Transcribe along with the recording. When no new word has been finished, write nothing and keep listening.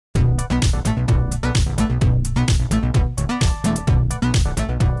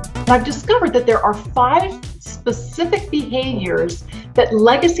And I've discovered that there are 5 specific behaviors that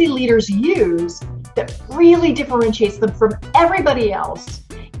legacy leaders use that really differentiates them from everybody else.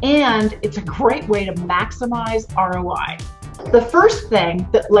 And it's a great way to maximize ROI. The first thing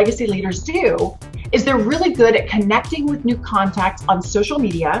that legacy leaders do is they're really good at connecting with new contacts on social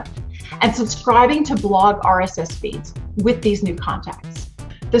media and subscribing to blog RSS feeds with these new contacts.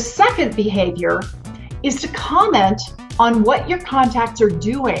 The second behavior is to comment on what your contacts are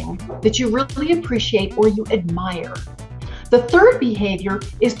doing that you really appreciate or you admire. The third behavior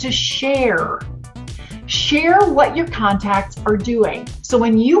is to share. Share what your contacts are doing. So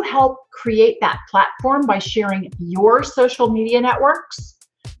when you help create that platform by sharing your social media networks,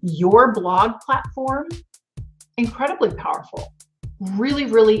 your blog platform, incredibly powerful. Really,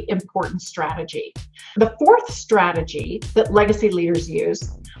 really important strategy. The fourth strategy that legacy leaders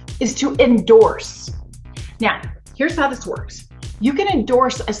use is to endorse. Now, here's how this works. You can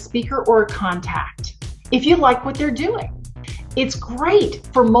endorse a speaker or a contact if you like what they're doing. It's great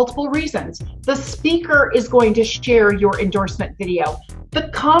for multiple reasons. The speaker is going to share your endorsement video. The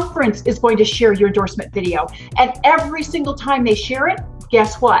conference is going to share your endorsement video. And every single time they share it,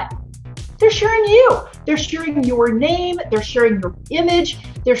 guess what? They're sharing you. They're sharing your name. They're sharing your image.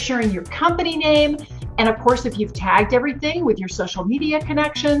 They're sharing your company name. And of course, if you've tagged everything with your social media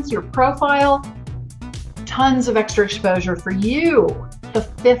connections, your profile, tons of extra exposure for you. The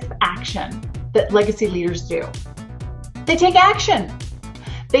fifth action that legacy leaders do. They take action.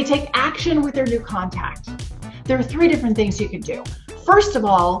 They take action with their new contact. There are 3 different things you can do. First of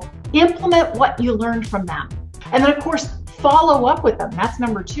all, implement what you learned from them. And then of course, follow up with them. That's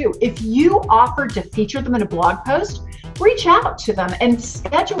number 2. If you offered to feature them in a blog post, reach out to them and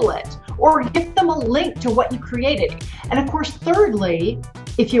schedule it or give them a link to what you created. And of course, thirdly,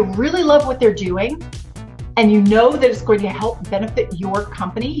 if you really love what they're doing and you know that it's going to help benefit your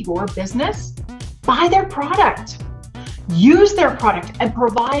company, your business, buy their product. Use their product and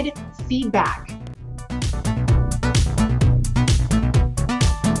provide feedback.